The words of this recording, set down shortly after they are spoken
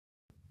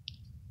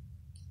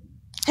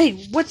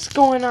Hey, what's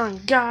going on,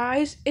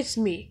 guys? It's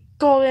me,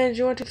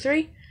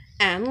 Golden123,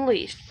 and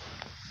Unleashed.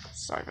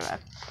 Sorry for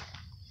that.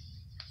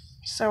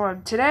 So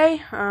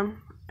today,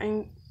 I'm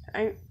going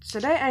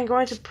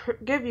to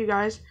give you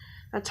guys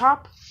the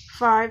top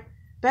 5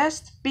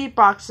 best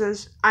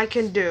beatboxes I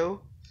can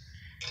do.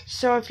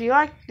 So if you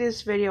like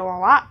this video a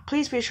lot,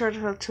 please be sure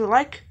to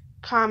like,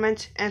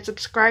 comment, and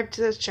subscribe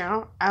to this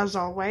channel. As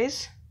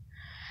always,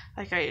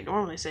 like I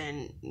normally say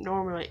in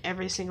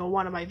every single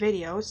one of my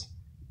videos.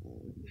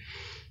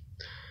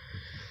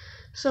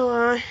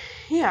 So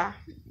yeah,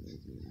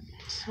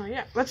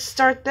 let's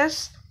start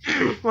this.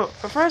 Well,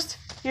 but first,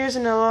 here's a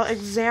little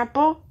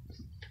example.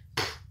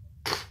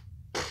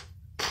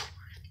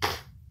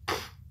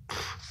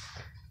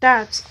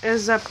 That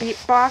is a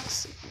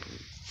beatbox.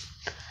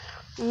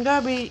 I'm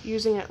gonna be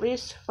using at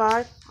least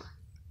 5.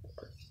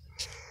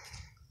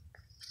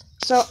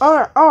 So,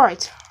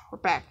 alright, we're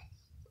back.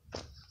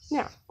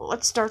 Now,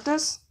 let's start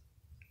this.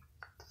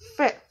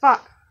 5.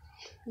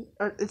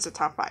 It's a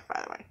top 5,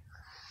 by the way.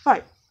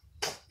 5.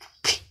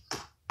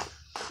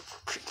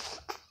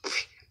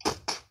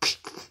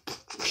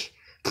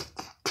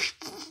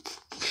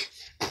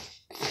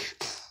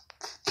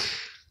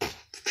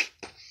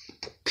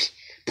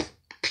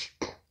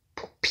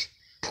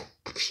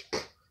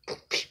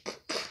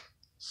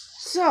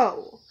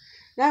 So,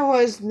 that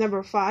was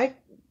number 5.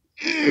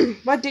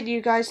 What did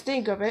you guys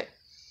think of it?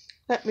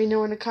 Let me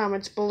know in the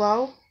comments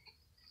below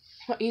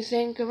what you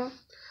think of it.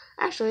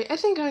 Actually, I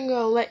think I'm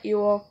gonna let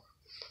you all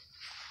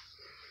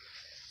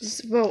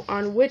vote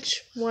on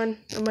which one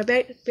of my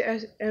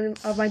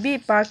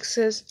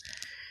beatboxes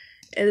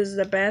is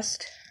the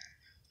best.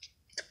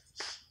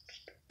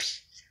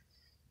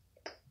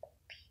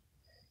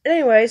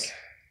 Anyways,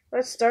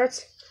 let's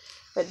start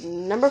with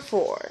number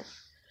 4.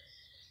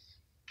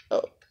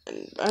 Oh,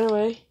 and by the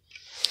way,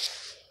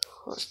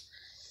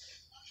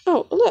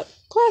 oh look,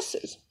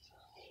 glasses.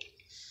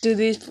 Do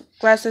these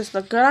glasses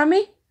look good on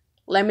me?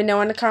 Let me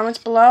know in the comments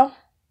below.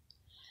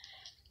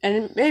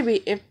 And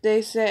maybe if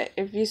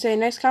you say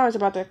nice comments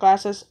about their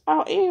glasses,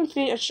 I'll try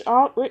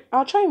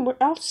my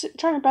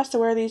best to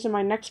wear these in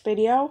my next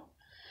video.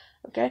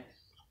 Okay.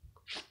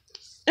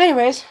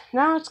 Anyways,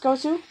 now let's go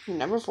to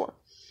number 4.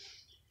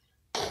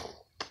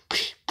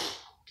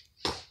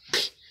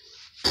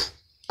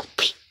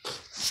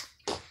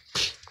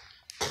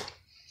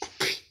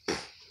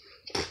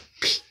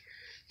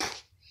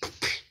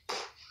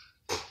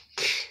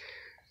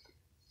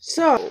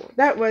 So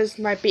that was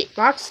my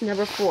beatbox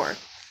number 4.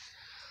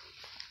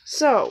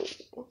 So,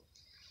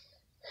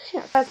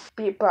 yeah, that's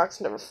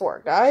beatbox number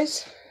 4,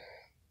 guys.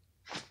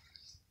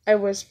 I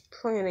was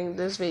planning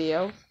this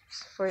video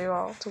for you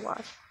all to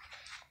watch.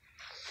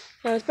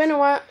 Now it's been a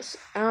while.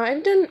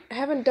 I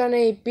haven't done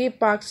any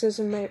beatboxes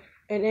in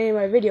any of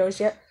my videos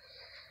yet.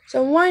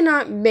 So why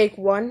not make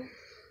one?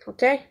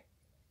 Okay.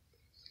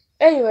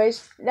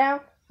 Anyways,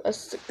 now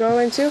let's go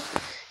into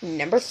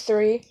number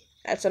 3.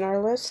 That's on our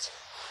list.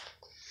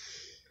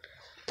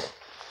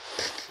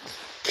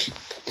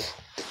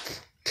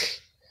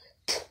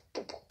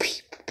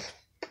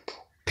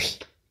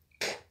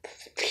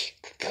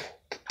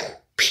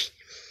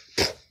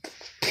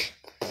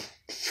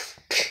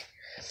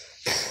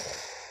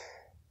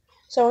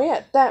 So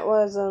yeah, that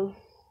was the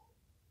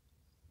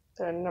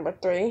number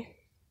 3,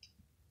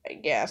 I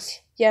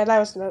guess. Yeah, that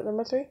was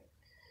number 3.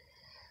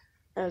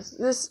 That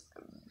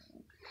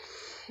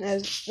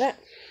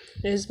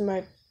is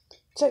my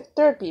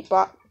third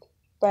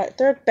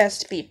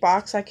best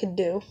beatbox I could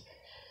do.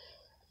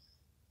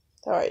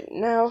 Alright,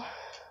 now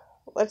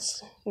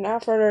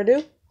without further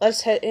ado,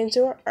 let's head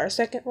into our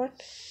second one.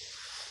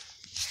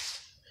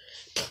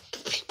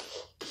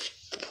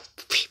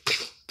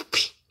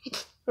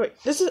 Wait,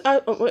 this is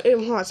wait,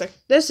 hold on a sec.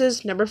 This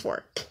is number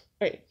 4.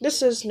 Wait,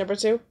 this is number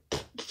 2.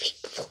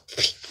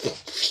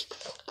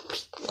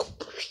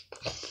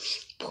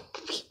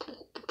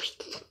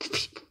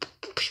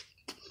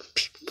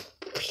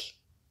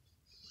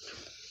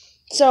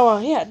 So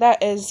yeah,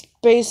 that is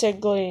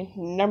basically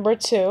number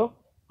 2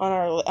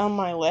 on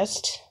my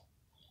list.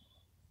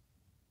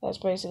 That's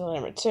basically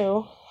number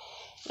 2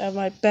 of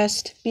my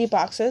best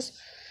beatboxes.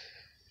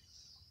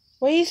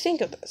 What do you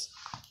think of this?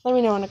 Let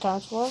me know in the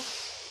comments below.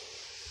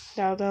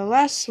 Now the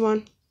last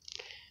one,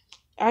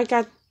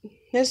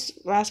 this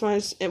last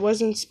one it was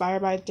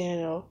inspired by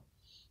Daniel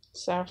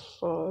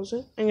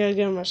Safosen. I'm gonna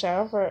give him a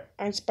shout out for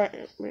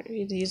inspiring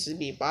me to use the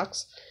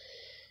beatbox.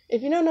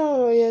 If you don't know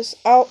who he is,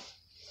 I'll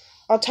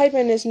type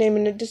in his name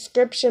in the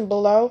description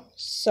below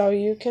so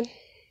you can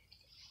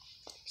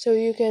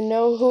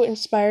know who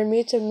inspired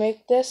me to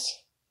make this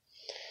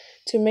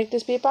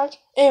beatbox.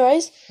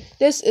 Anyways,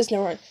 this is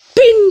number 1.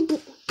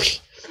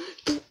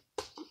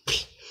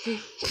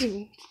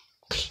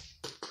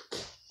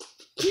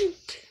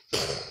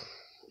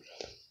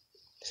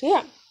 So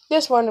yeah,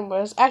 this one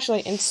was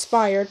actually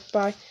inspired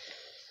by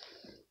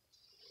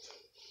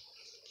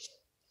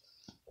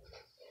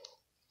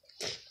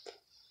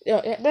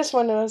this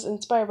one was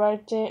inspired by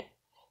Daniel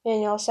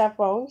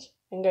Safones.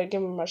 I'm gonna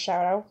give him a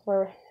shout out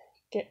for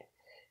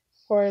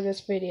this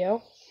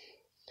video.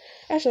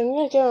 Actually, I'm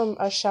gonna give him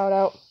a shout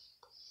out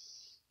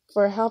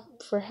for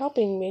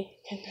helping me.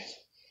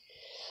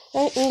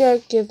 I'm gonna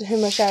give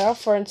him a shout out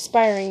for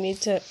inspiring me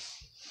to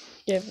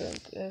give him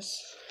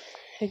this.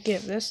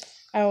 Give this.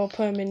 I will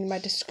put him in my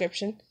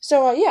description.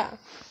 So yeah,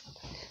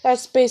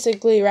 that's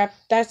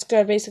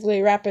gonna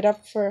basically wrap it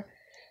up for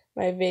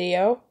my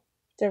video.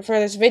 For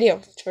this video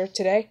for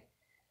today.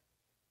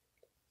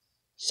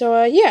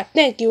 So yeah,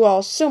 thank you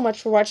all so much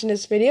for watching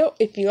this video.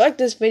 If you like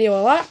this video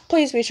a lot,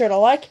 please be sure to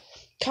like,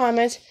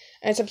 comment,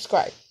 and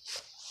subscribe.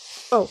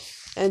 Oh,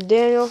 and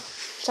Daniel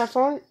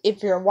Saffron,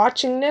 if you're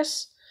watching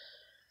this,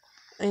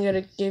 I'm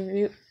gonna give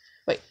you.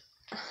 Wait,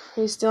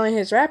 he's stealing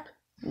his rap?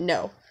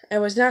 No, I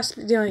was not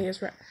stealing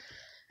his rap.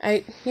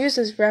 I used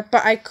his rap,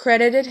 but I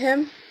credited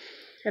him,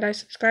 and I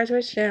subscribed to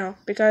his channel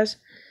because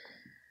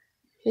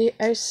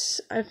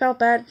I felt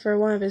bad for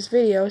one of his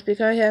videos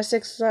because he has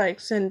 6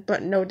 likes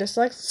but no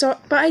dislikes. So,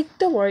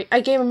 don't worry,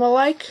 I gave him a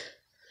like,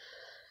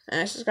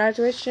 and I subscribed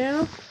to his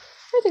channel.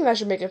 I think that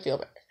should make him feel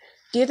better.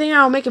 Do you think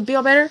I'll make him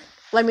feel better?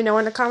 Let me know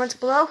in the comments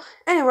below.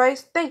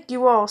 Anyways, thank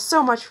you all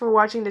so much for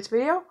watching this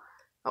video.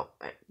 Oh,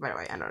 by the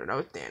way, I don't know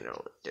if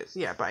Daniel is.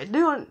 Yeah, but I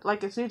do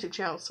like his YouTube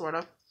channel, sort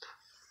of.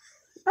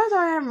 Although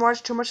I haven't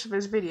watched too much of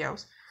his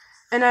videos.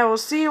 And I will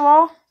see you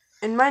all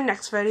in my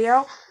next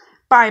video.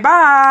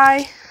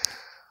 Bye-bye!